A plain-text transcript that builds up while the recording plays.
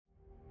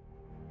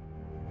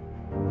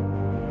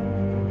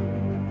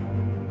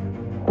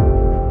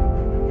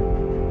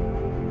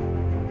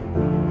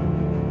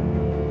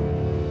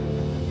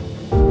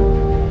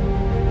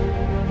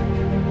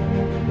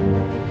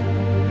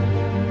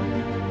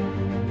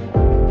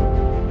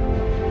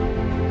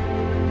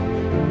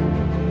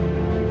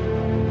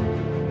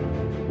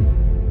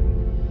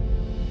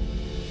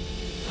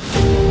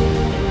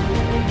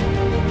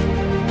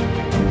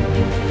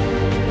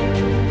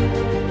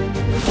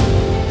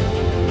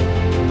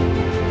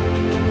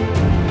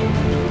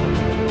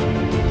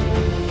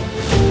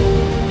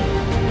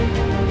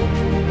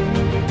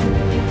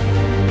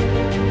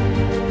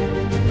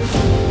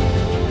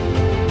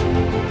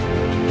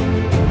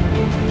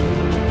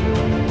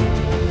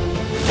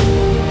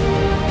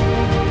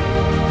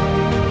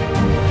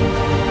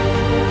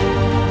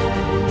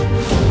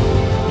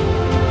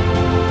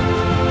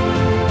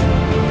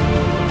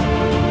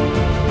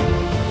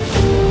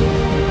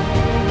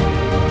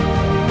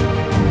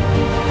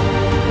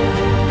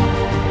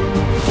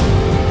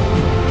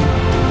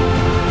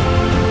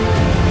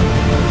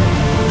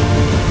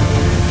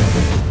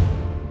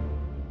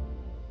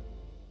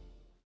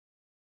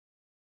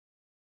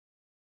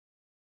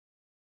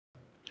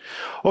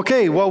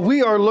Okay, well,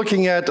 we are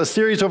looking at a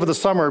series over the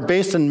summer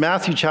based in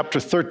Matthew chapter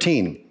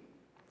 13.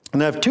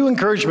 And I have two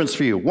encouragements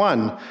for you.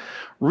 One,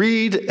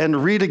 read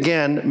and read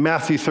again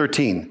Matthew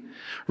 13.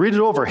 Read it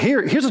over.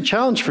 Here's a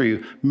challenge for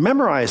you.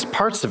 Memorize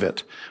parts of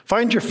it.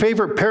 Find your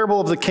favorite parable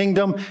of the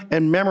kingdom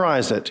and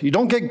memorize it. You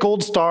don't get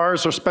gold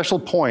stars or special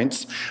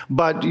points,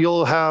 but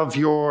you'll have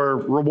your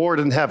reward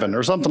in heaven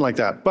or something like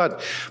that.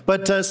 But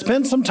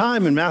spend some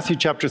time in Matthew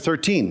chapter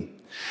 13.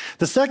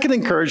 The second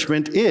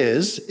encouragement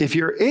is, if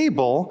you're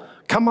able,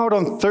 come out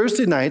on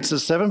Thursday nights at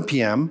 7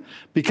 p.m.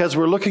 because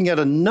we're looking at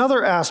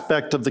another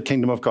aspect of the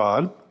kingdom of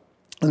God,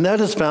 and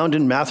that is found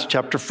in Matthew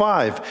chapter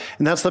 5,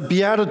 and that's the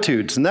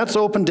Beatitudes, and that's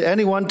open to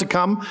anyone to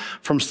come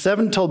from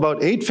 7 till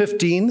about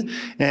 8:15,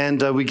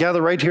 and we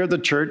gather right here at the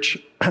church,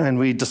 and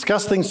we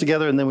discuss things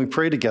together, and then we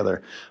pray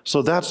together.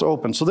 So that's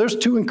open. So there's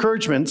two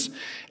encouragements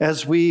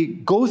as we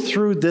go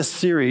through this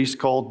series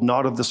called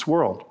Not of This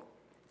World,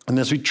 and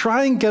as we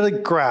try and get a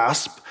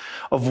grasp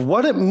of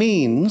what it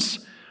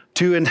means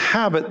to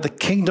inhabit the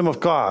kingdom of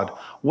God.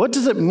 What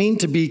does it mean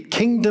to be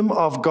kingdom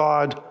of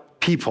God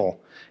people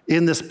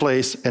in this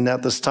place and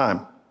at this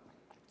time?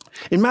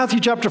 In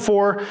Matthew chapter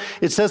 4,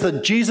 it says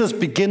that Jesus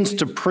begins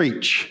to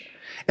preach,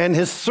 and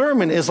his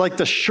sermon is like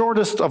the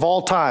shortest of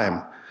all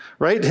time,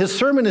 right? His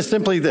sermon is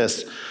simply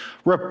this: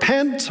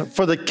 repent,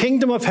 for the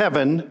kingdom of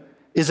heaven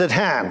is at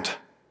hand.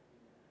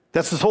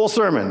 That's his whole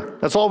sermon.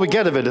 That's all we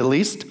get of it, at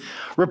least.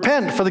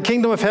 Repent, for the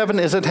kingdom of heaven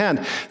is at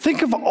hand.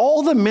 Think of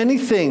all the many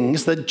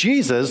things that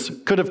Jesus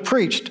could have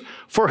preached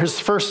for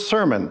his first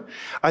sermon.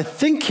 I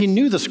think he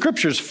knew the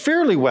scriptures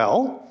fairly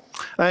well,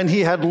 and he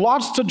had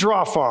lots to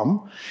draw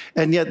from,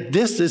 and yet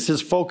this is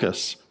his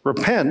focus.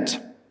 Repent,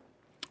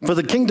 for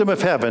the kingdom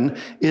of heaven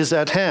is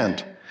at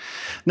hand.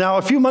 Now,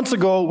 a few months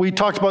ago, we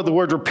talked about the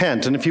word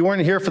repent, and if you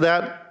weren't here for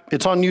that,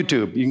 it's on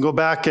YouTube. You can go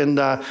back and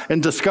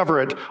discover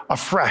it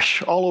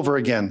afresh, all over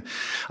again.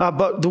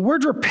 But the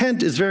word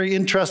repent is very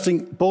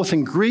interesting, both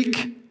in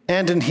Greek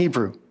and in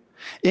Hebrew.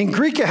 In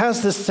Greek, it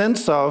has this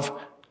sense of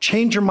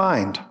change your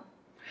mind.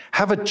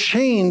 Have a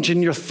change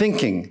in your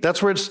thinking.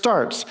 That's where it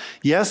starts.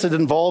 Yes, it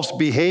involves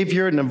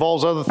behavior and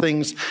involves other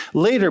things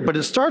later, but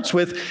it starts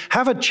with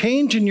have a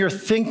change in your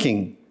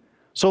thinking.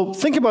 So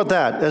think about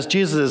that as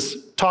Jesus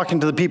is talking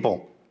to the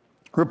people.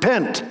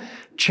 Repent,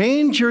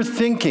 change your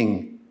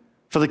thinking,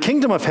 for the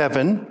kingdom of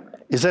heaven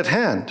is at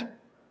hand.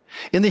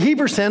 In the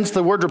Hebrew sense,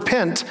 the word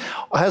repent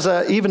has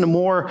even a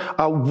more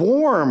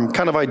warm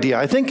kind of idea.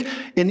 I think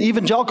in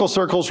evangelical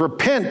circles,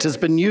 repent has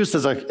been used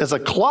as a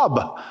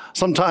club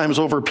sometimes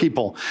over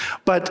people.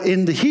 But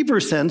in the Hebrew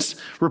sense,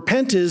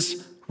 repent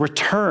is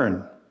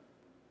return.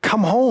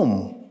 Come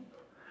home.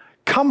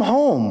 Come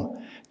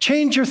home.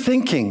 Change your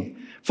thinking,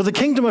 for the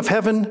kingdom of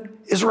heaven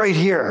is right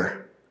here.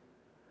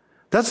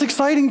 That's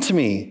exciting to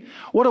me.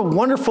 What a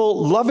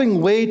wonderful, loving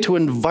way to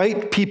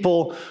invite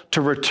people to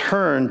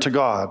return to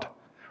God.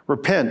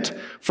 Repent,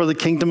 for the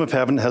kingdom of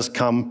heaven has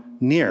come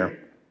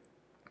near.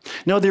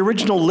 Now, the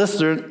original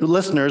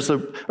listeners,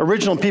 the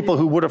original people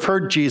who would have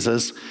heard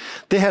Jesus,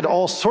 they had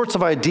all sorts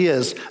of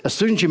ideas as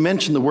soon as you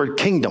mentioned the word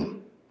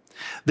kingdom.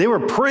 They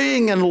were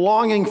praying and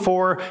longing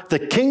for the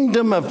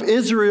kingdom of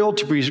Israel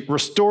to be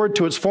restored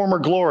to its former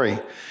glory.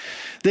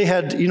 They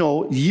had,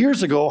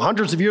 years ago,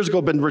 hundreds of years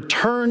ago, been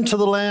returned to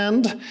the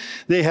land.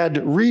 They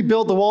had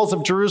rebuilt the walls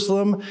of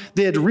Jerusalem.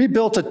 They had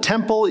rebuilt a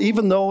temple,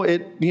 even though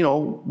it,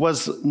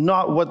 was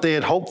not what they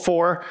had hoped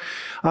for.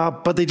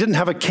 But they didn't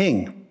have a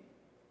king.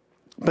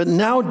 But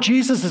now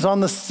Jesus is on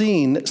the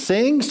scene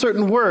saying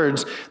certain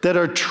words that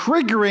are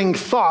triggering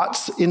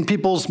thoughts in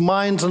people's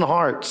minds and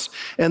hearts.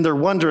 And they're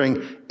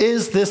wondering,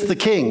 is this the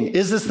king?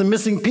 Is this the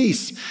missing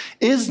piece?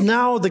 Is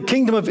now the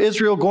kingdom of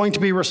Israel going to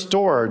be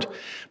restored?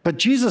 But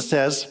Jesus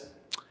says,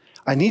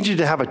 I need you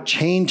to have a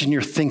change in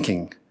your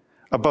thinking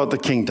about the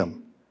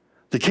kingdom.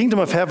 The kingdom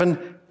of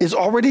heaven is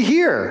already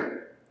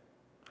here.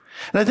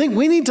 And I think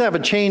we need to have a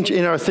change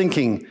in our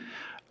thinking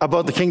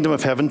about the kingdom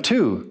of heaven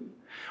too.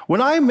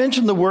 When I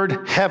mention the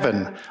word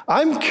heaven,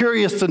 I'm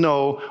curious to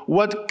know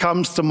what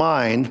comes to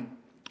mind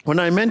when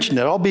I mention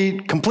it. I'll be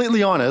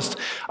completely honest.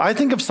 I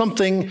think of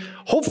something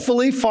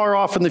hopefully far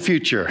off in the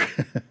future,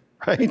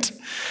 right?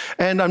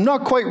 And I'm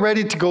not quite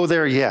ready to go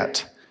there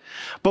yet.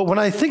 But when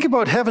I think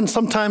about heaven,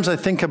 sometimes I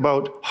think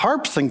about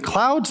harps and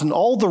clouds and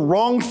all the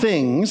wrong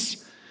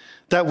things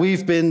that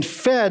we've been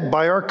fed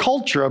by our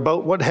culture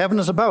about what heaven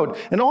is about.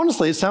 And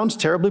honestly, it sounds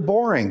terribly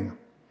boring.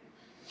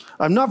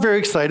 I'm not very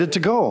excited to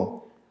go.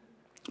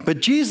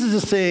 But Jesus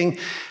is saying,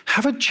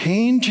 have a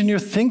change in your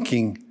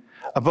thinking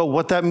about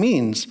what that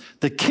means.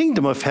 The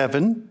kingdom of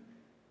heaven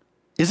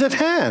is at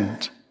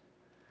hand.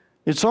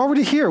 It's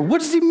already here. What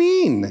does he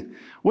mean?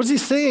 What is he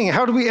saying?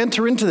 How do we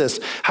enter into this?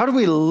 How do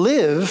we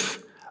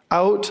live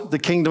out the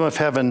kingdom of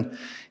heaven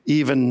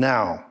even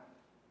now?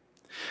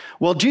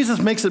 Well, Jesus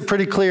makes it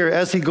pretty clear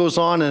as he goes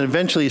on and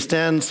eventually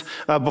stands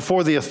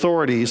before the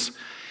authorities.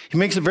 He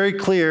makes it very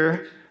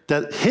clear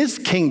that his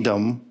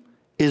kingdom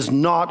is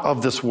not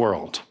of this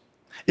world.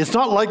 It's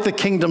not like the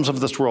kingdoms of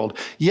this world.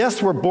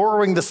 Yes, we're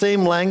borrowing the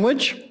same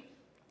language.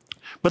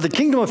 But the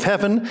kingdom of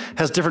heaven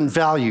has different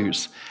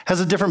values, has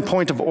a different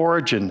point of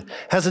origin,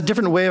 has a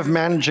different way of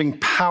managing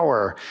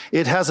power.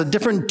 It has a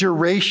different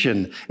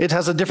duration. It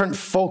has a different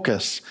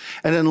focus.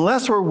 And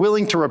unless we're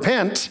willing to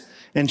repent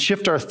and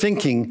shift our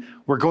thinking,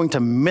 we're going to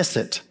miss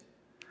it.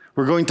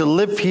 We're going to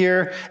live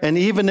here, and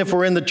even if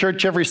we're in the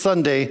church every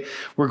Sunday,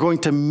 we're going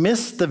to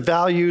miss the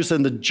values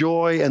and the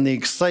joy and the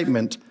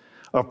excitement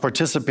of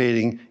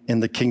participating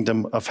in the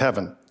kingdom of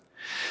heaven.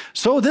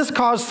 So this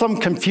caused some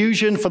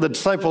confusion for the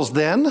disciples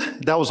then.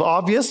 That was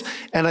obvious,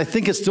 and I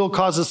think it still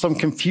causes some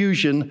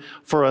confusion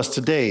for us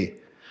today.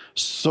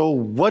 So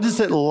what is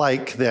it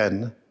like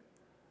then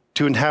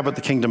to inhabit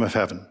the kingdom of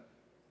heaven?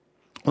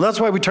 Well, that's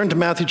why we turn to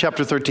Matthew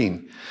chapter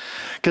 13.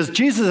 Because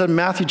Jesus in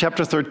Matthew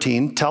chapter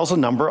 13 tells a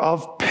number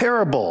of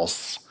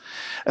parables.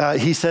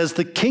 He says,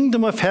 the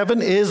kingdom of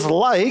heaven is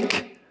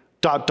like ...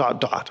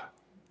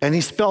 And he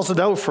spells it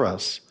out for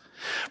us.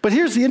 But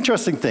here's the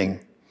interesting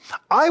thing.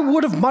 I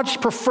would have much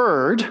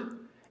preferred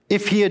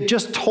if he had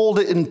just told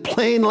it in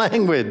plain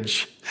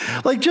language.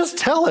 Like, just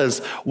tell us.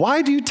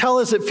 Why do you tell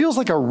us? It feels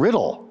like a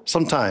riddle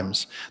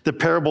sometimes, the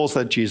parables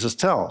that Jesus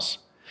tells.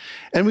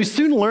 And we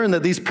soon learn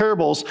that these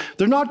parables,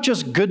 they're not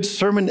just good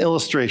sermon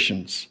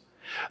illustrations.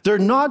 They're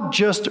not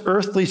just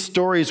earthly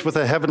stories with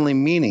a heavenly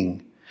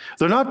meaning.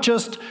 They're not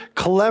just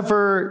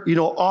clever,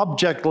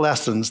 object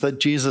lessons that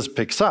Jesus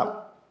picks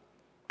up.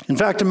 In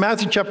fact, in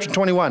Matthew chapter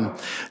 21,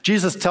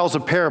 Jesus tells a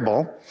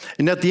parable,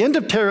 and at the end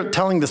of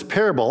telling this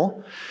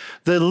parable,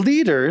 the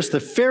leaders, the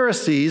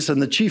Pharisees and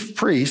the chief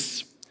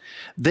priests,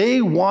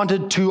 they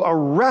wanted to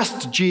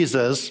arrest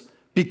Jesus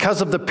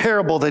because of the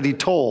parable that he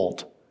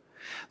told.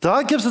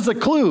 That gives us a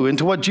clue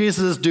into what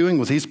Jesus is doing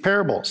with these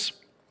parables.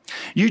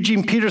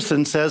 Eugene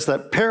Peterson says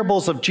that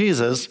parables of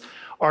Jesus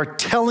are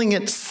telling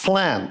it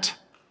slant.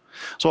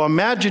 So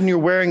imagine you're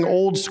wearing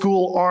old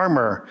school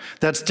armor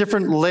that's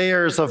different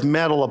layers of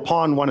metal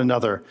upon one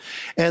another.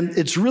 And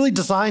it's really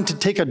designed to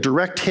take a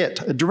direct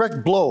hit, a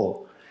direct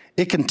blow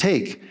it can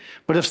take.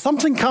 But if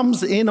something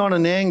comes in on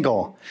an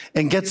angle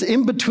and gets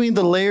in between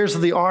the layers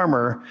of the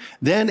armor,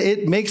 then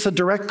it makes a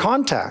direct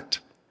contact.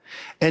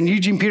 And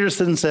Eugene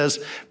Peterson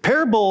says,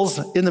 parables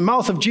in the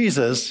mouth of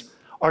Jesus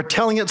are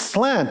telling it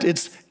slant.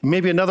 It's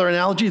maybe another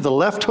analogy, the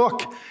left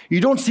hook.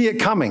 You don't see it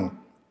coming.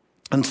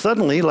 And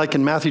suddenly, like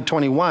in Matthew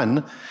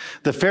 21,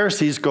 the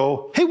Pharisees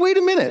go, hey, wait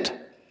a minute.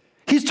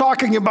 He's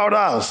talking about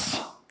us.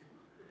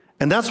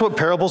 And that's what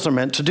parables are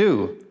meant to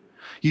do.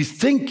 You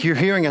think you're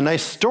hearing a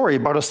nice story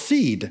about a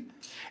seed,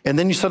 and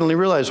then you suddenly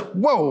realize,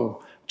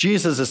 whoa,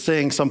 Jesus is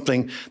saying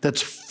something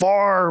that's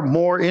far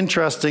more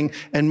interesting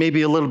and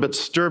maybe a little bit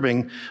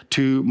disturbing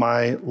to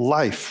my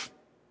life.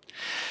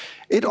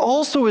 It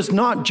also is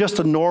not just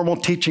a normal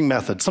teaching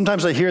method.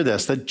 Sometimes I hear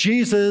this, that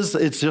Jesus,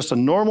 it's just a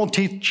normal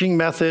teaching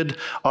method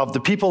of the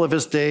people of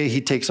his day.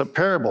 He takes up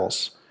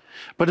parables.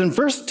 But in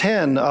verse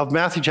 10 of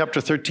Matthew chapter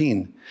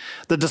 13,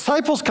 the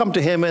disciples come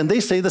to him and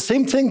they say the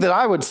same thing that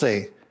I would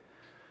say.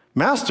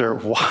 Master,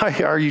 why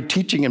are you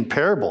teaching in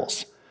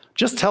parables?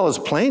 Just tell us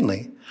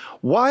plainly.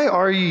 Why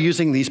are you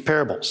using these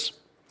parables?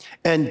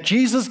 And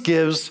Jesus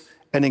gives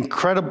an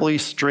incredibly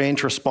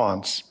strange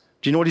response.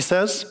 Do you know what he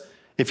says?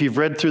 If you've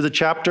read through the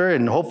chapter,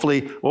 and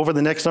hopefully over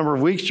the next number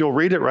of weeks, you'll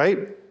read it, right?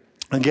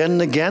 Again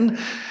and again.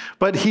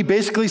 But he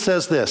basically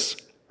says this,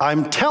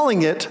 I'm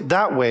telling it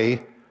that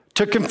way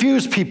to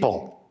confuse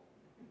people.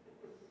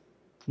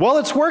 Well,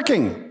 it's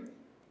working,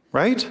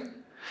 right?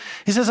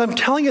 He says, I'm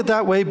telling it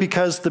that way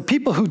because the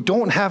people who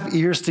don't have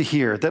ears to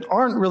hear, that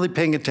aren't really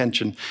paying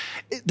attention,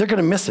 they're going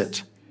to miss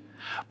it.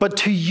 But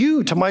to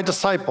you, to my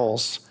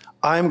disciples,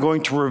 I'm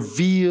going to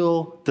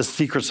reveal the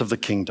secrets of the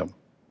kingdom.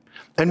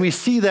 And we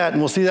see that,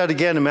 and we'll see that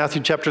again in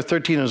Matthew chapter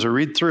 13 as we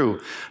read through.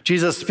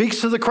 Jesus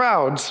speaks to the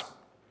crowds,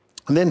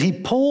 and then he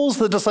pulls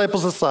the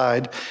disciples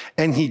aside,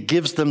 and he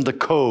gives them the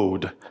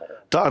code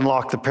to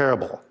unlock the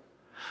parable.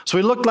 So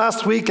we looked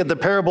last week at the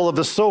parable of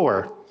the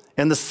sower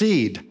and the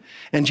seed.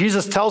 And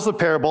Jesus tells the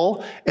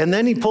parable, and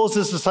then he pulls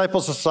his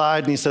disciples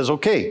aside, and he says,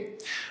 okay,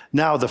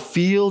 now the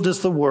field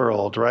is the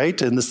world,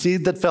 right? And the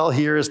seed that fell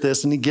here is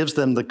this, and he gives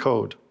them the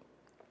code.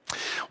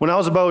 When I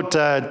was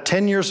about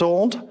 10 years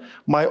old,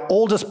 my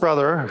oldest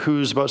brother,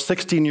 who's about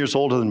 16 years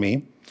older than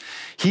me,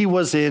 he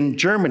was in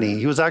Germany.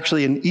 He was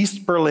actually in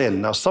East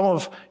Berlin. Now, some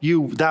of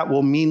you, that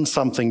will mean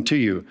something to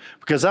you,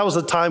 because that was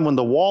a time when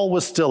the wall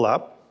was still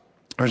up.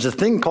 There's a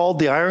thing called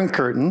the Iron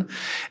Curtain,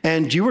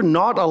 and you were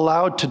not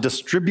allowed to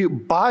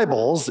distribute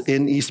Bibles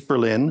in East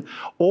Berlin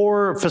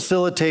or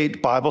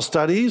facilitate Bible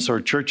studies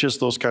or churches,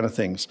 those kind of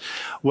things.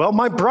 Well,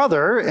 my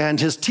brother and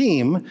his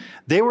team,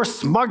 they were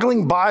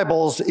smuggling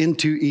Bibles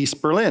into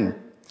East Berlin.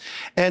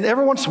 And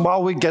every once in a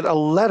while, we'd get a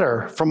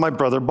letter from my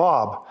brother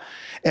Bob.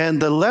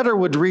 And the letter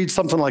would read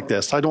something like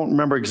this. I don't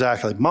remember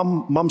exactly.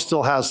 Mom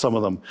still has some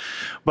of them.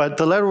 But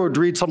the letter would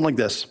read something like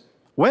this.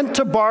 Went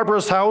to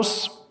Barbara's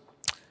house,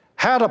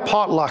 had a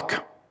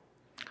potluck.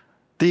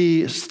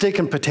 The steak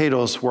and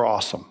potatoes were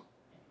awesome.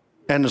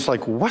 And it's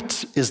like,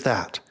 what is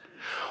that?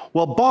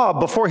 Well, Bob,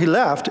 before he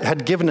left,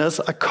 had given us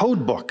a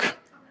code book.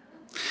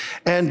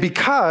 And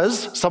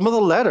because some of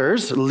the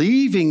letters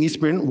leaving East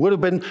Burton would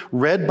have been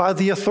read by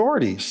the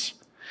authorities.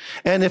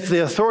 And if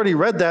the authority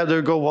read that,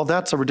 they'd go, well,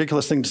 that's a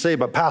ridiculous thing to say,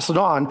 but pass it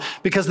on,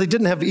 because they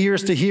didn't have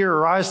ears to hear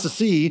or eyes to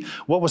see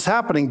what was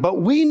happening.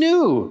 But we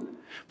knew,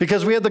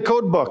 because we had the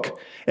code book,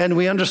 and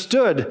we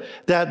understood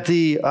that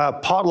the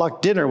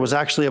potluck dinner was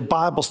actually a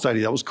Bible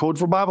study. That was code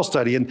for Bible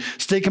study. And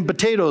steak and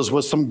potatoes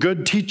was some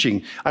good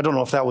teaching. I don't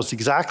know if that was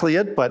exactly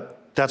it, but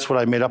that's what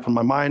I made up in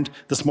my mind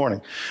this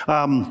morning.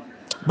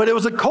 But it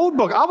was a code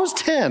book. I was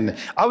 10.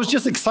 I was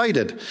just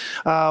excited.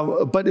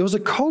 But it was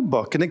a code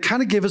book, and it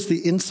kind of gave us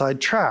the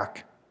inside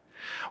track.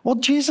 Well,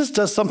 Jesus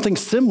does something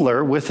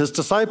similar with his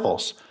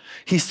disciples.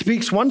 He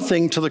speaks one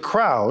thing to the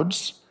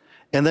crowds,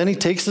 and then he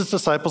takes his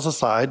disciples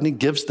aside and he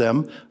gives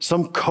them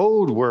some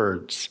code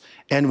words.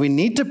 And we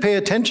need to pay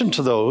attention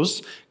to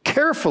those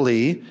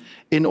carefully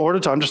in order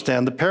to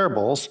understand the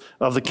parables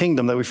of the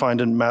kingdom that we find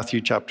in Matthew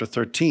chapter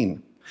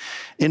 13.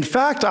 In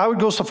fact, I would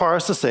go so far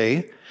as to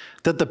say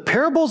that the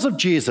parables of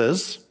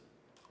Jesus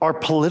are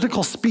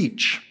political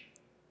speech.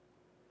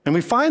 And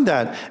we find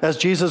that as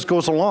Jesus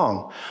goes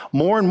along.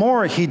 More and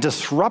more, he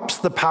disrupts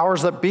the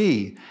powers that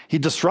be. He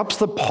disrupts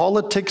the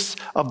politics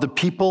of the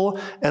people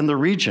and the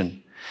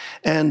region.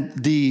 And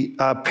the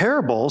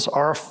parables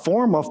are a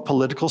form of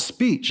political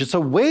speech. It's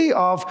a way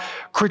of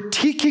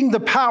critiquing the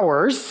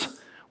powers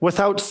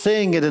without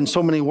saying it in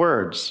so many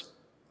words.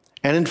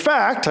 And in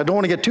fact, I don't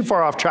want to get too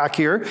far off track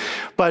here,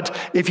 but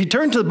if you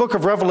turn to the book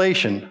of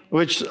Revelation,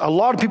 which a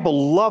lot of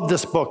people love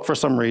this book for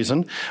some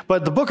reason,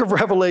 but the book of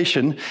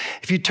Revelation,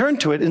 if you turn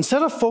to it,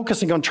 instead of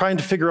focusing on trying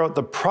to figure out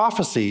the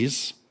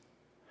prophecies,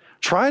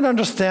 try and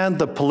understand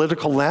the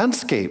political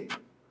landscape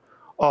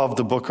of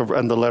the book of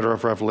and the letter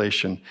of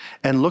Revelation,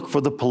 and look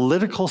for the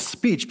political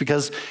speech,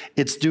 because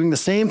it's doing the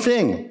same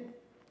thing.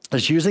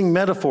 It's using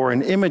metaphor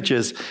and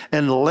images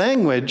and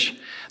language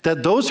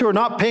that those who are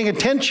not paying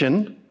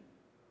attention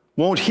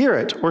won't hear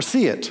it or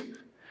see it,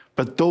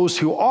 but those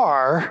who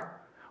are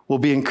will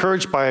be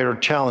encouraged by it or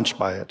challenged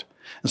by it.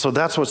 And so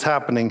that's what's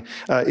happening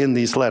in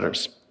these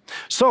letters.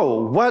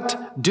 So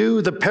what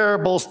do the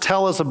parables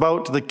tell us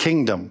about the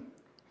kingdom?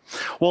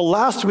 Well,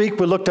 last week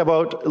we look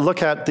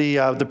at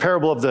the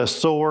parable of the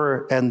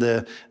sower and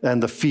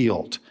the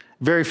field.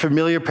 Very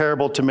familiar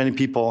parable to many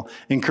people.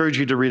 Encourage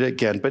you to read it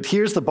again. But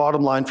here's the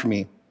bottom line for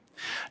me.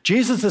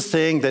 Jesus is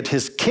saying that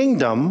his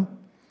kingdom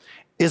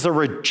is a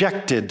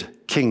rejected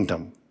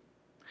kingdom.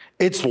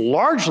 It's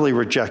largely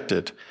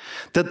rejected.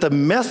 That the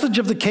message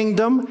of the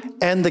kingdom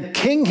and the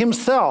king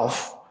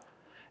himself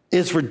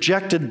is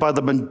rejected by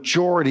the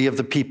majority of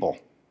the people.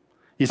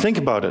 You think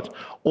about it,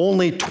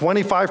 only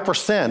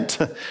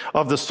 25%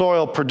 of the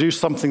soil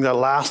produced something that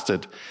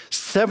lasted.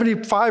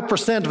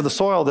 75% of the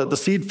soil that the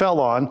seed fell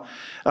on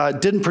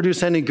didn't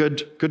produce any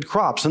good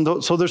crops.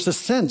 And so there's this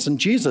sense, and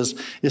Jesus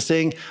is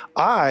saying,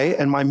 I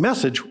and my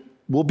message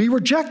will be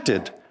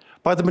rejected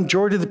by the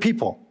majority of the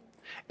people.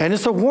 And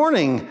it's a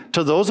warning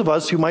to those of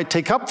us who might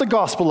take up the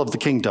gospel of the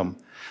kingdom,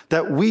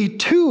 that we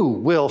too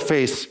will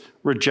face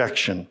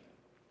rejection.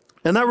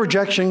 And that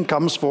rejection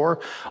comes for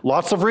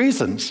lots of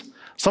reasons.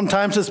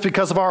 Sometimes it's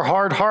because of our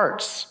hard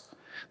hearts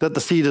that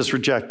the seed is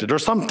rejected. Or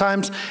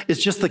sometimes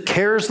it's just the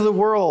cares of the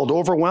world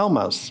overwhelm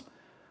us.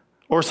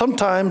 Or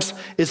sometimes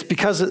it's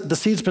because the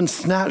seed's been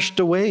snatched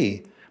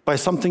away by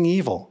something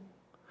evil.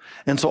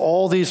 And so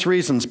all these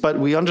reasons, but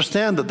we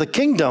understand that the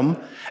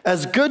kingdom,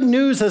 as good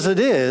news as it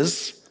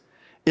is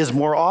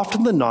more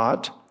often than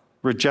not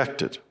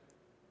rejected.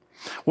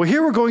 Well,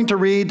 here we're going to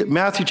read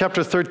Matthew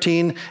chapter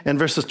 13 and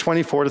verses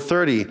 24 to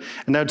 30.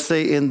 And I'd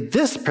say in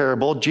this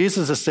parable,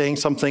 Jesus is saying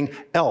something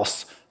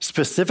else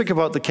specific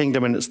about the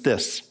kingdom, and it's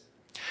this.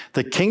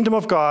 The kingdom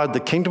of God, the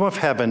kingdom of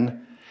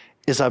heaven,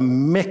 is a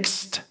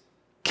mixed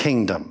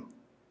kingdom.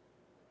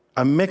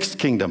 A mixed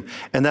kingdom.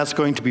 And that's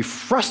going to be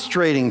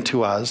frustrating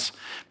to us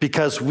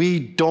because we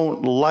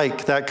don't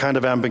like that kind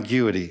of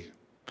ambiguity.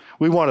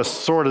 We want to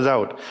sort it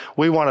out.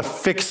 We want to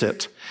fix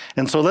it.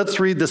 And so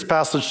let's read this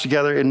passage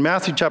together. In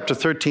Matthew chapter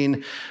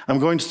 13, I'm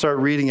going to start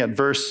reading at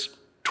verse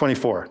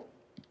 24.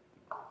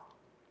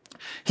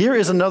 Here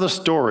is another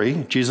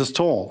story Jesus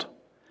told.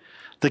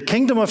 The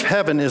kingdom of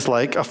heaven is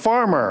like a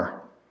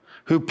farmer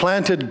who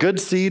planted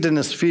good seed in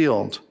his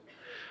field.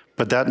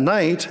 But that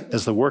night,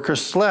 as the workers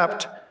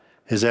slept,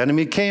 his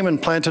enemy came and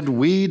planted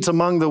weeds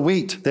among the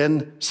wheat,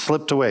 then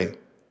slipped away.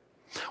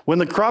 When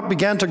the crop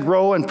began to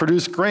grow and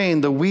produce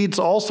grain, the weeds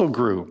also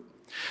grew.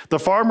 The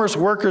farmer's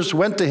workers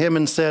went to him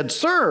and said,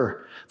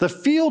 "Sir, the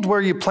field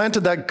where you planted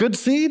that good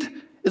seed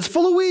is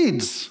full of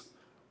weeds.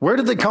 Where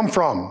did they come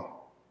from?"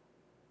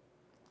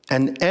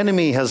 "An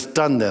enemy has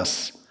done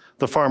this,"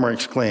 the farmer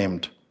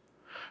exclaimed.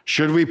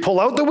 "Should we pull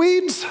out the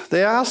weeds?"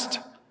 they asked.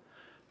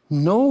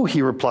 "No,"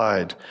 he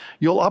replied.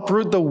 "You'll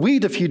uproot the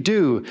wheat if you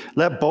do.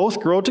 Let both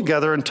grow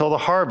together until the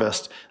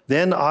harvest.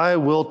 Then I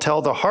will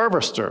tell the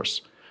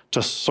harvesters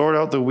to sort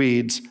out the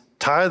weeds,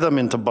 tie them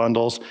into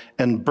bundles,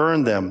 and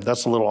burn them,"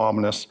 that's a little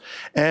ominous,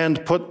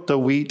 "and put the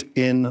wheat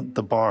in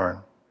the barn."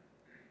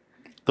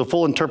 The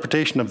full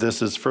interpretation of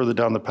this is further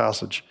down the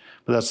passage,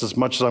 but that's as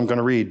much as I'm going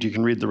to read. You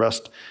can read the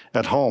rest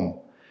at home.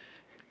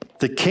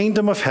 The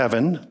kingdom of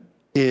heaven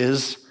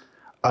is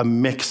a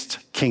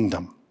mixed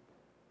kingdom.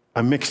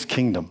 A mixed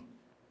kingdom.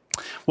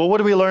 Well, what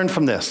do we learn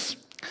from this?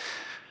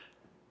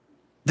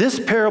 This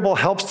parable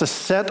helps to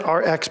set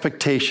our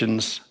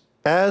expectations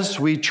as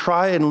we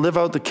try and live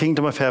out the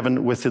kingdom of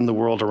heaven within the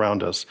world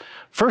around us.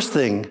 First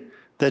thing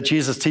that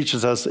Jesus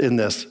teaches us in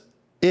this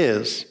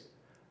is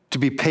to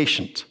be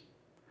patient.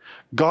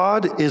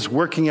 God is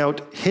working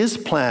out his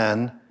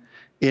plan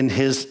in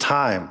his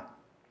time.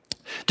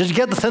 Did you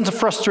get the sense of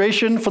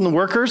frustration from the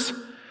workers?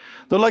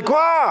 They're like,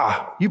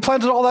 wow, you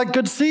planted all that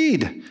good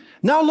seed.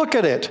 Now look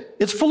at it.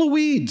 It's full of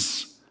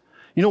weeds.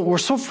 We're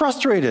so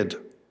frustrated.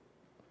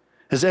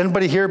 Has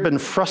anybody here been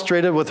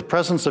frustrated with the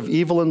presence of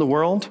evil in the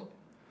world?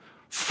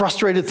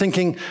 Frustrated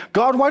thinking,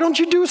 God, why don't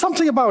you do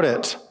something about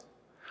it?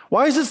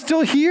 Why is it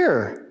still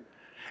here?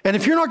 And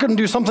if you're not going to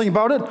do something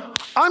about it,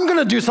 I'm going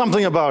to do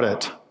something about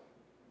it.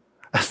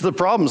 That's the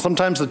problem.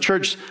 Sometimes the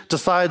church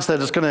decides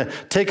that it's going to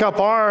take up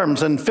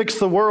arms and fix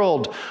the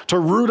world to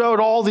root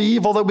out all the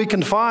evil that we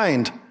can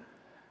find.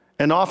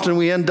 And often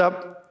we end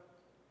up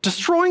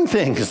destroying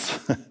things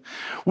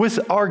with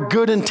our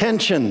good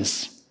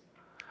intentions.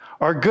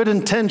 Our good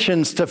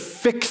intentions to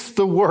fix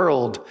the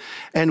world,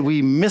 and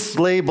we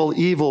mislabel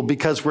evil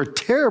because we're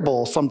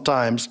terrible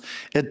sometimes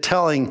at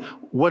telling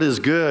what is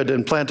good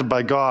and planted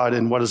by God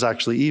and what is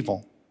actually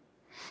evil.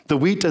 The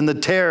wheat and the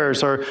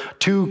tares are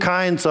two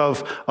kinds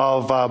of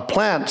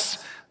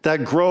plants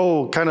that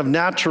grow kind of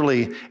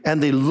naturally,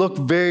 and they look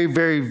very,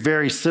 very,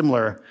 very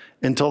similar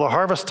until the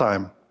harvest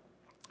time.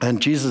 And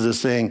Jesus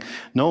is saying,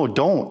 no,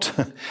 don't.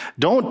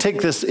 Don't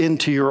take this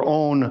into your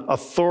own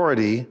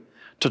authority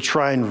to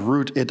try and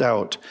root it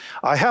out.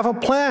 I have a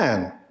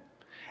plan,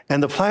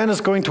 and the plan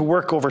is going to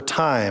work over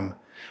time,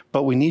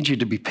 but we need you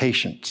to be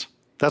patient.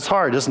 That's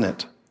hard, isn't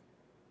it?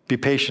 Be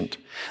patient.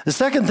 The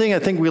second thing I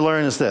think we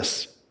learn is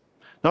this.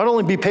 Not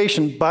only be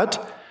patient,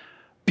 but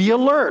be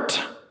alert.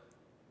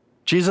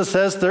 Jesus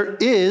says there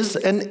is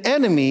an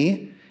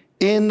enemy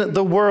in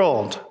the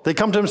world. They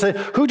come to him and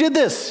say, who did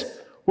this?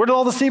 Where did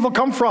all this evil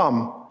come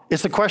from?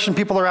 It's the question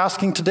people are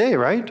asking today,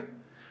 right?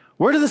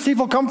 Where did this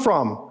evil come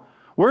from?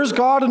 Where's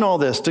God in all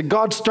this? Did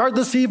God start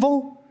this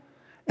evil?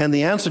 And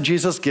the answer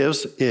Jesus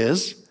gives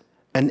is,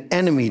 an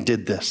enemy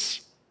did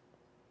this.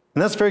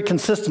 And that's very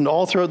consistent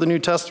all throughout the New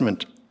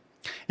Testament.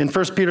 In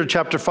 1 Peter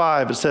chapter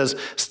 5, it says,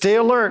 stay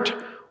alert,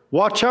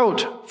 watch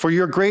out for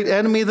your great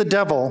enemy, the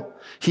devil.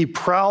 He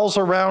prowls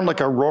around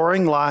like a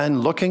roaring lion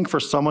looking for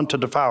someone to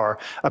devour.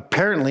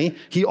 Apparently,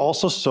 he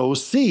also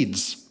sows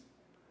seeds,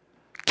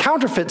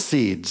 counterfeit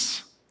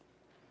seeds,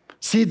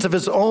 seeds of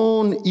his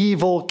own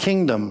evil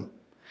kingdom.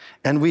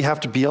 And we have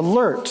to be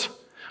alert.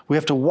 We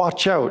have to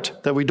watch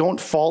out that we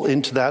don't fall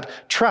into that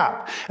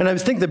trap. And I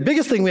think the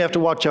biggest thing we have to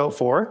watch out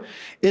for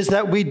is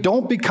that we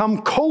don't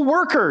become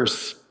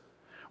co-workers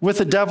with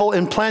the devil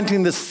in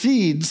planting the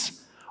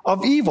seeds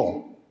of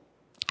evil.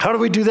 How do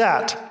we do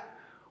that?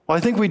 Well, I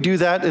think we do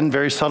that in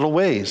very subtle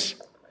ways.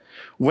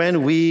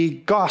 When we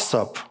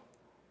gossip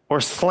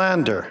or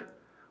slander,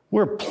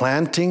 we're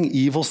planting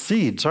evil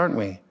seeds, aren't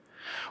we?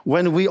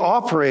 When we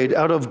operate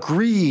out of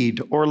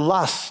greed or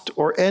lust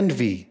or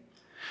envy,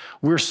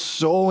 we're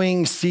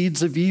sowing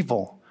seeds of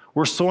evil.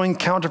 We're sowing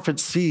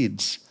counterfeit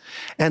seeds.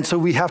 And so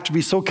we have to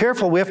be so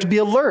careful. We have to be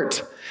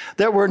alert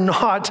that we're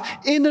not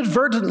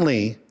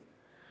inadvertently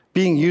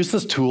being used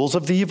as tools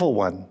of the evil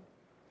one.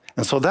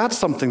 And so that's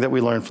something that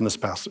we learn from this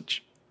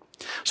passage.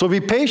 So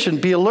be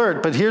patient, be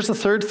alert. But here's the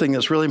third thing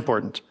that's really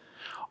important.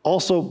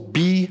 Also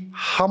be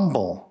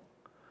humble.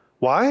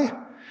 Why?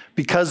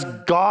 Because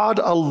God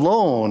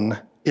alone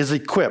is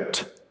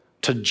equipped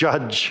to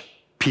judge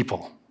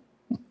people.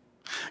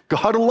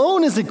 God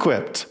alone is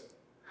equipped.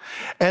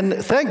 And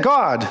thank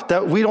God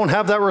that we don't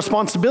have that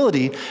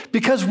responsibility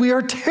because we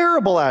are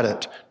terrible at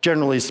it,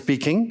 generally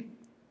speaking.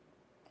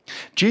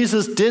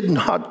 Jesus did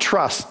not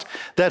trust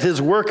that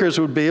his workers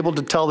would be able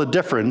to tell the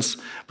difference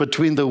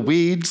between the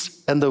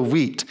weeds and the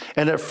wheat.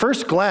 And at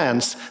first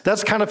glance,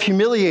 that's kind of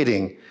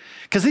humiliating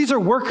because these are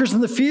workers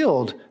in the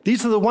field.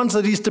 These are the ones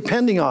that he's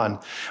depending on.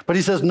 But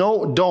he says,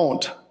 no,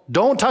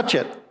 don't touch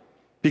it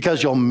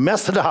because you'll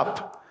mess it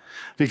up.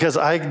 Because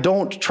I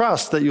don't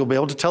trust that you'll be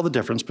able to tell the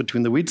difference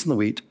between the weeds and the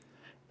wheat,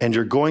 and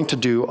you're going to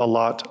do a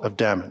lot of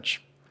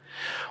damage.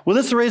 Well,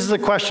 this raises a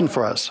question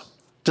for us.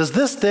 Does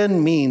this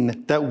then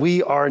mean that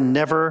we are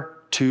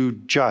never to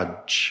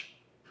judge?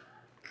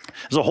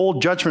 There's a whole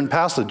judgment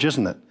passage,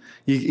 isn't it?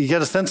 You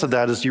get a sense of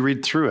that as you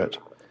read through it.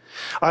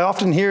 I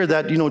often hear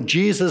that,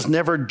 Jesus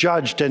never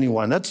judged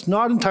anyone. That's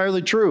not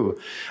entirely true.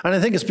 And I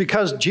think it's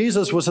because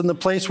Jesus was in the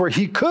place where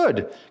he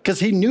could, because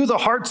he knew the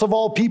hearts of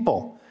all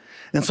people.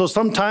 And so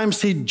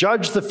sometimes he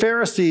judged the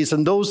Pharisees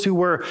and those who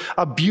were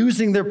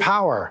abusing their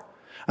power.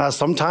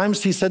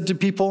 Sometimes he said to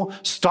people,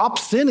 stop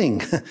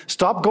sinning,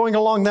 stop going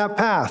along that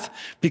path,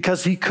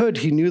 because he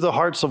knew the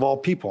hearts of all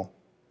people.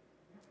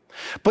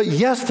 But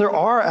yes, there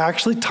are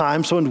actually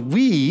times when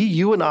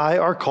you and I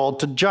are called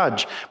to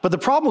judge. But the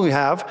problem we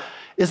have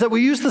is that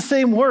we use the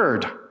same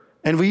word,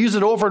 and we use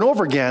it over and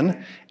over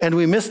again, and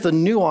we miss the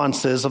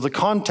nuances of the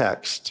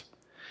context.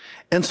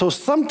 And so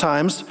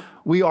sometimes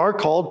we are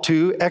called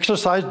to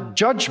exercise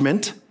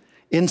judgment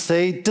in,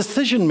 say,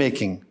 decision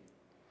making.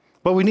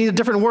 But we need a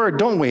different word,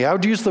 don't we? I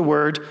would use the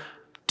word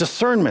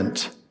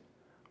discernment.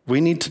 We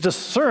need to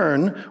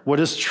discern what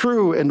is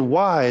true and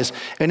wise,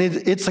 and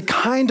it's a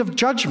kind of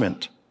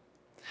judgment.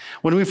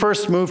 When we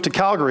first moved to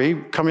Calgary,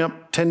 coming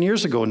up 10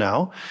 years ago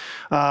now,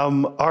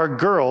 one of our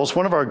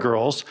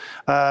girls,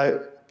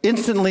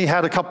 instantly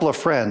had a couple of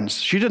friends.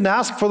 She didn't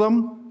ask for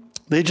them.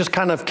 They just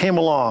kind of came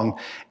along.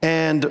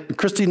 And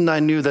Christine and I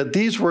knew that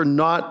these were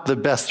not the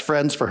best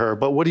friends for her.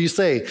 But what do you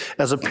say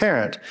as a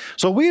parent?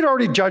 So we'd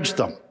already judged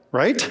them,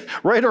 right?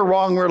 Right or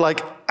wrong, we're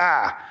like,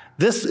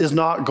 this is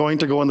not going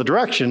to go in the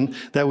direction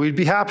that we'd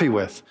be happy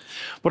with.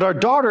 But our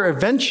daughter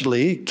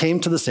eventually came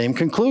to the same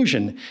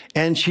conclusion,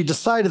 and she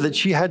decided that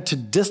she had to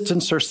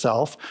distance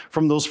herself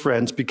from those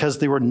friends because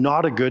they were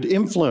not a good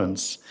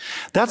influence.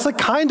 That's a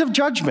kind of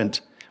judgment,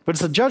 but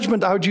it's a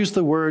judgment, I would use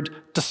the word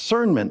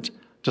discernment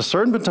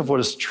of what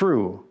is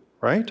true,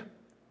 right?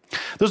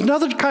 There's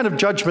another kind of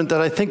judgment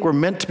that I think we're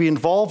meant to be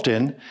involved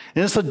in,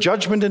 and it's a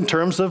judgment in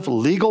terms of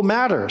legal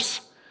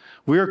matters.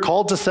 We are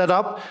called to set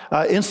up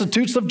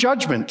institutes of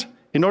judgment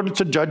in order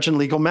to judge in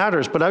legal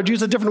matters. But I would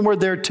use a different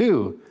word there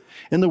too.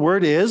 And the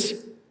word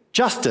is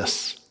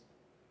justice.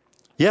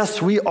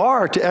 Yes, we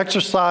are to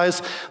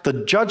exercise the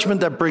judgment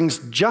that brings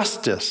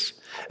justice,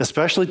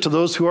 especially to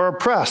those who are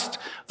oppressed,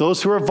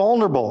 those who are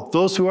vulnerable,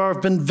 those who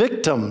have been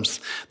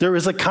victims. There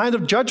is a kind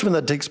of judgment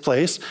that takes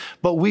place,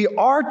 but we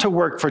are to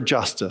work for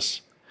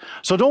justice.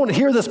 So don't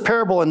hear this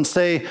parable and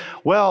say,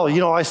 well,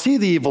 I see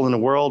the evil in the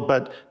world,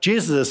 but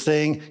Jesus is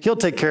saying he'll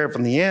take care of it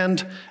in the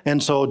end,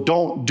 and so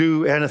don't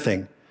do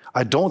anything.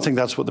 I don't think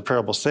that's what the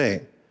parable is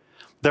saying.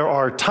 There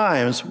are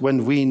times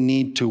when we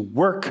need to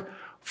work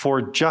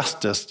for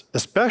justice,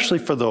 especially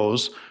for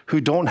those who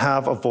don't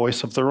have a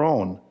voice of their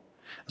own.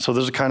 So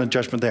there's a kind of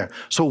judgment there.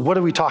 So what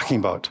are we talking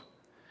about?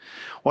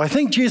 Well, I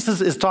think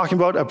Jesus is talking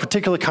about a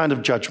particular kind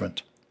of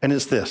judgment, and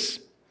it's this.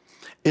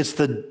 It's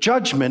the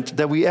judgment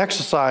that we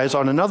exercise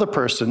on another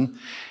person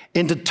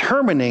in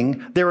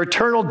determining their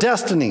eternal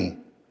destiny.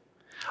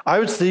 I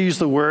would use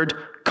the word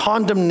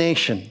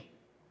condemnation.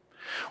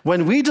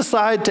 When we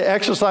decide to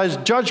exercise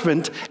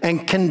judgment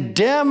and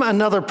condemn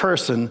another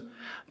person,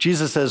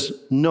 Jesus says,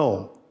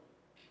 no,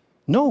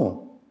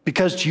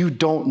 because you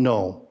don't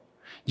know.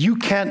 You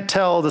can't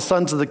tell the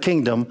sons of the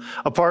kingdom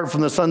apart from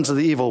the sons of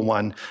the evil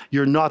one.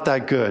 You're not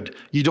that good.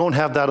 You don't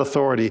have that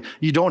authority.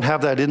 You don't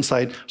have that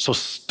insight, so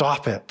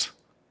stop it.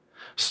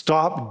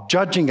 Stop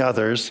judging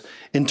others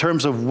in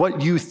terms of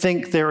what you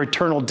think their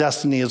eternal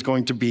destiny is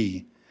going to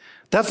be.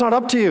 That's not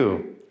up to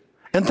you.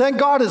 And thank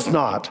God it's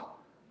not,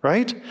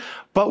 right?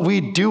 But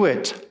we do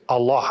it a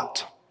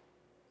lot.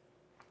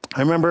 I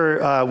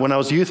remember when I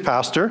was a youth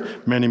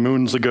pastor many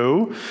moons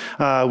ago,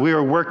 we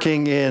were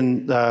working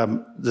in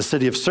the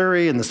city of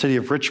Surrey and the city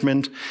of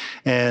Richmond,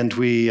 and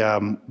we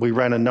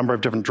ran a number of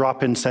different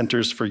drop-in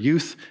centers for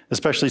youth,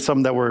 especially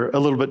some that were a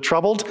little bit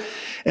troubled.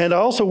 And I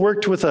also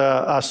worked with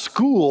a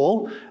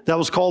school that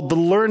was called the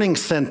Learning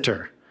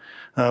Center.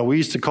 We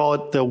used to call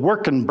it the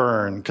work and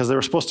burn because they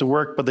were supposed to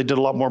work, but they did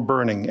a lot more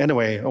burning.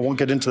 Anyway, I won't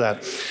get into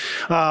that.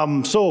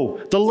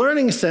 So the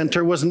Learning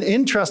Center was an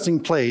interesting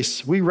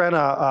place. We ran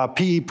a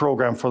PE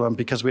program for them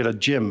because we had a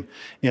gym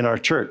in our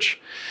church.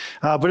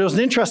 But it was an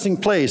interesting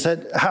place.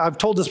 I've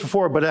told this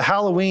before, but at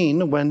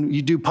Halloween, when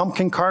you do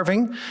pumpkin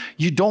carving,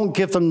 you don't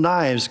give them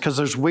knives because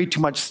there's way too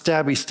much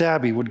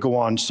stabby would go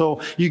on. So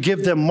you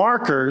give them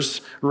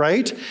markers,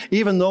 right?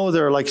 Even though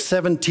they're like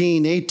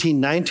 17,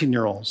 18,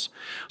 19-year-olds.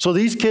 So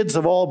these kids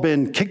have all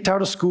been kicked out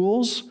of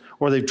schools,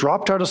 or they've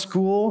dropped out of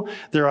school.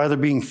 They're either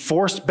being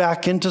forced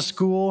back into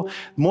school.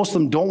 Most of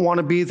them don't want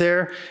to be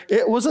there.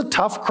 It was a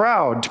tough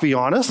crowd, to be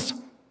honest.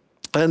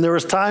 And there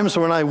was times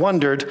when I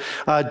wondered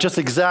just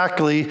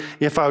exactly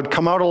if I would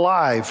come out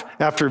alive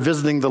after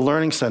visiting the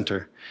Learning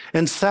Center.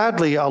 And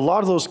sadly, a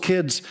lot of those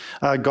kids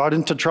got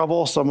into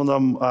trouble. Some of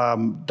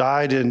them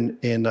died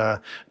in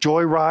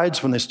joy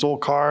rides when they stole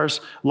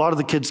cars. A lot of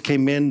the kids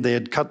came in, they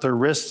had cut their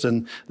wrists,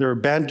 and there were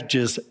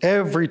bandages.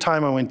 Every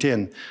time I went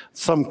in,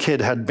 some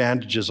kid had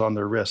bandages on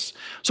their wrists.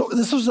 So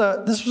this was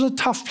a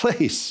tough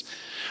place.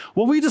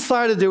 Well, we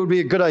decided it would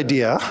be a good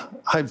idea,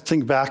 I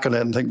think back on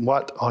it and think,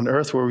 what on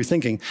earth were we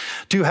thinking,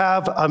 to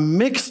have a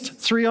mixed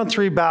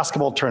 3-on-3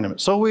 basketball tournament.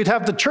 So we'd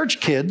have the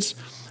church kids,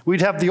 we'd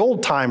have the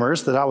old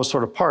timers that I was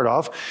sort of part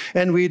of,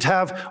 and we'd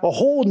have a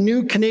whole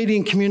new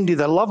Canadian community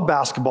that loved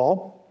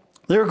basketball.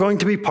 They were going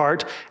to be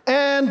part,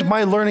 and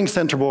my Learning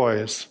Center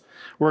boys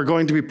were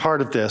going to be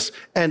part of this.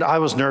 And I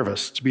was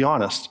nervous, to be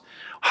honest.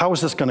 How was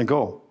this going to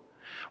go?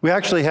 We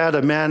actually had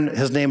a man,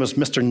 his name was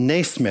Mr.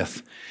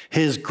 Naismith.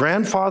 His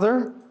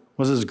grandfather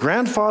was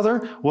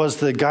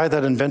the guy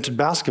that invented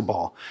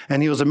basketball.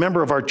 And he was a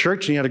member of our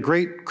church, and he had a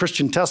great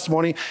Christian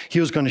testimony. He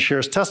was going to share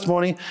his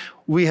testimony.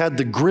 We had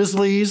the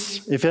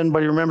Grizzlies, if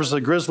anybody remembers the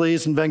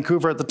Grizzlies in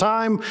Vancouver at the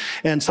time,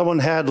 and someone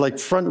had like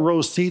front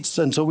row seats,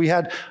 and so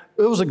it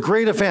was a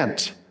great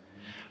event.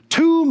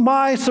 To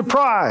my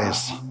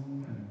surprise,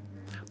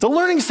 the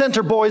Learning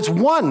Center boys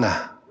won.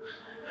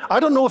 I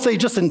don't know if they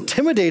just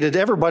intimidated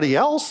everybody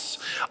else.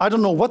 I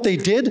don't know what they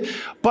did,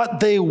 but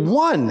they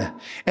won.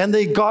 And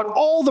they got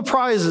all the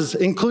prizes,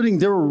 including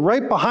they were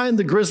right behind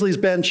the Grizzlies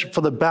bench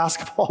for the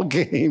basketball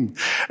game.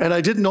 And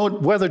I didn't know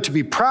whether to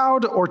be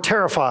proud or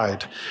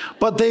terrified.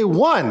 But they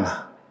won.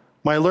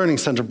 My Learning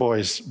Center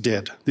boys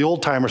did. The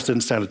old timers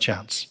didn't stand a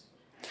chance.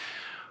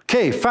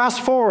 Okay,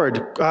 fast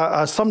forward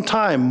some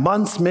time,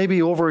 months,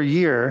 maybe over a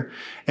year,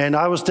 and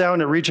I was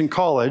down at Regent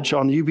College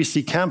on the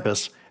UBC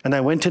campus, and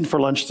I went in for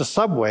lunch to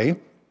Subway,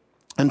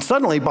 and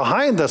suddenly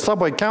behind the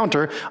Subway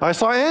counter, I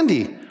saw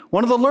Andy,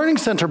 one of the Learning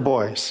Center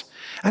boys.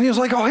 And he was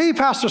like, oh, hey,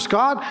 Pastor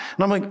Scott.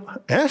 And I'm like,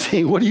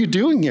 Andy, what are you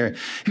doing here?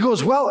 He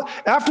goes, well,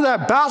 after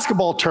that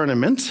basketball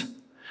tournament,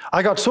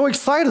 I got so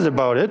excited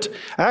about it,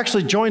 I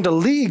actually joined a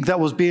league that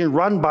was being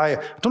run by,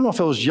 I don't know if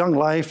it was Young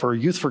Life or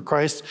Youth for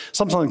Christ,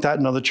 something like that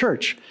in another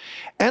church.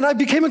 And I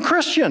became a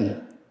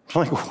Christian.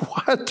 I'm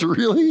like, what,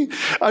 really?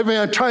 I mean,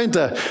 I'm trying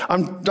to,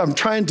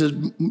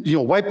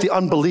 wipe the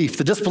unbelief,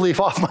 the disbelief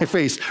off my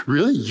face.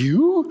 Really,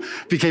 you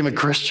became a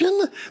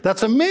Christian?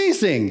 That's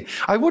amazing.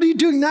 What are you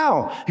doing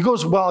now? He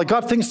goes, well, I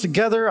got things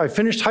together. I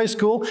finished high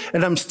school,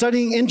 and I'm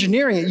studying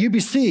engineering at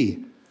UBC.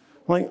 I'm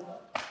like,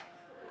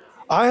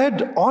 I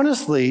had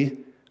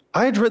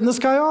written this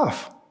guy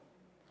off.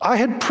 I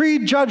had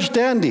prejudged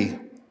Andy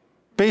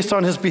based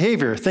on his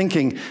behavior,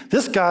 thinking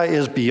this guy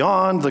is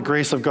beyond the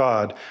grace of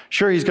God.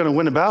 Sure, he's going to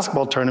win a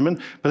basketball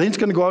tournament, but then he's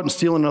going to go out and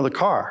steal another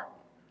car,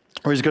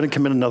 or he's going to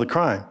commit another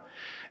crime.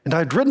 And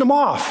I'd written him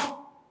off.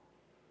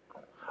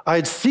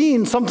 I'd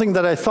seen something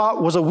that I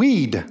thought was a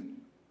weed,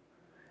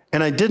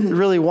 and I didn't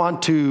really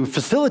want to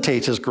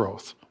facilitate his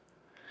growth.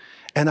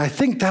 And I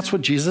think that's what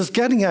Jesus is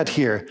getting at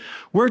here.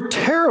 We're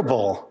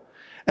terrible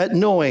at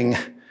knowing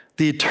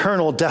the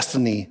eternal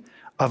destiny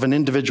of an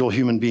individual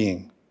human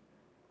being.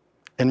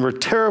 And we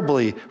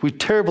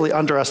terribly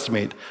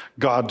underestimate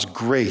God's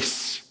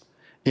grace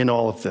in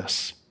all of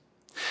this.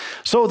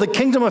 So the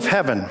kingdom of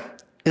heaven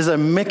is a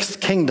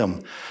mixed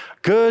kingdom.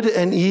 Good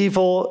and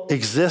evil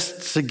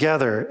exist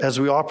together as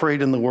we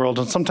operate in the world,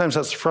 and sometimes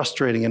that's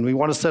frustrating, and we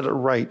want to set it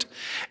right.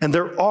 And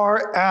there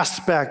are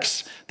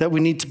aspects that we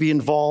need to be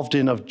involved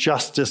in of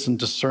justice and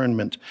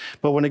discernment.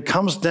 But when it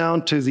comes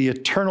down to the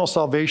eternal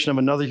salvation of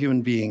another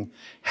human being,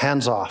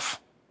 hands off.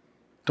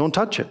 Don't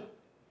touch it.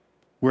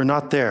 We're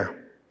not there.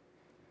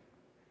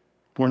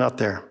 We're not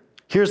there.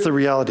 Here's the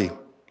reality.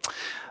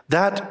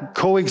 That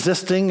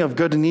coexisting of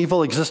good and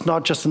evil exists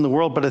not just in the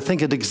world, but I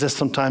think it exists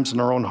sometimes in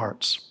our own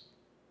hearts.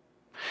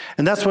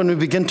 And that's when we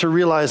begin to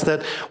realize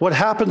that what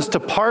happens to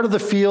part of the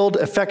field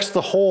affects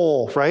the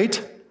whole,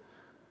 right?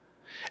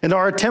 And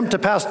our attempt to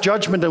pass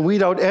judgment and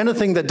weed out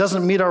anything that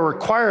doesn't meet our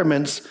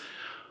requirements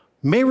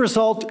may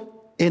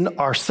result in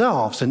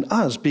ourselves, in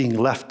us being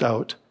left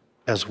out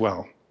as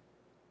well.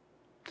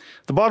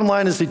 The bottom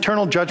line is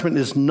eternal judgment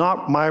is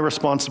not my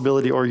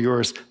responsibility or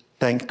yours,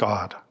 thank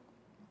God.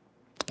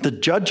 The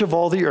judge of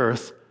all the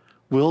earth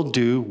will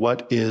do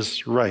what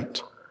is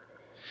right.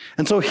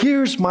 And so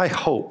here's my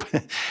hope.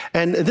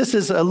 And this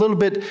is a little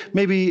bit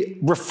maybe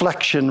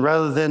reflection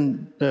rather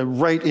than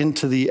right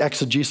into the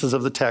exegesis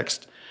of the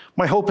text.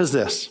 My hope is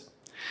this,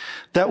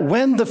 that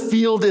when the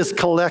field is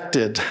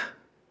collected,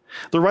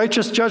 the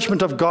righteous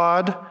judgment of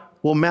God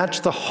will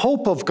match the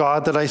hope of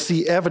God that I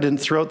see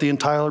evident throughout the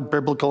entire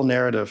biblical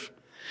narrative.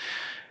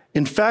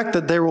 In fact,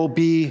 that there will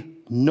be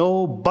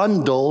no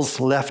bundles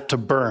left to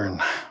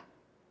burn.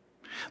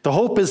 The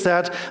hope is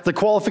that the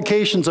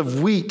qualifications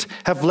of wheat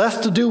have less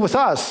to do with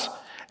us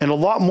and a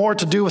lot more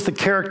to do with the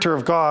character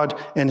of God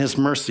and his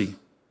mercy.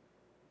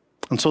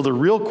 And so the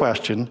real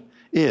question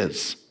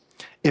is,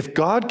 if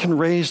God can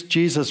raise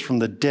Jesus from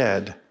the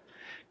dead,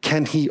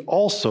 can he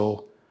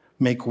also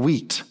make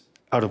wheat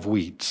out of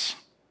weeds?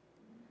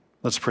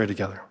 Let's pray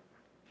together.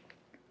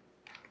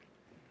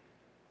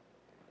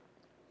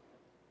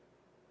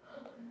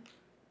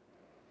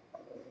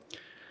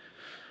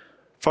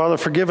 Father,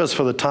 forgive us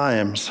for the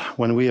times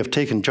when we have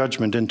taken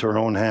judgment into our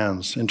own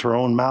hands, into our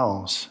own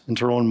mouths,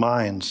 into our own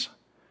minds,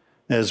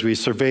 as we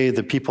survey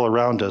the people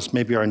around us,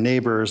 maybe our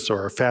neighbors or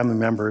our family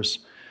members,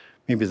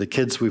 maybe the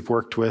kids we've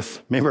worked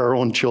with, maybe our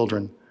own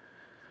children.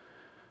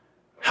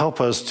 Help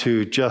us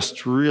to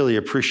just really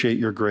appreciate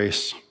your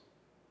grace,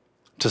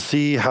 to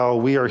see how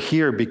we are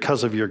here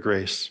because of your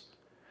grace,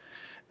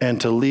 and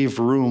to leave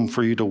room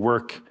for you to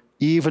work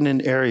even in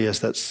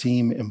areas that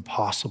seem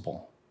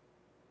impossible.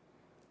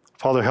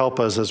 Father, help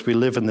us as we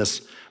live in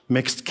this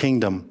mixed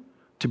kingdom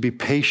to be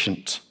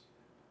patient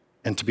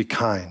and to be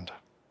kind.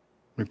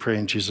 We pray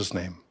in Jesus'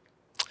 name.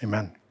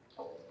 Amen.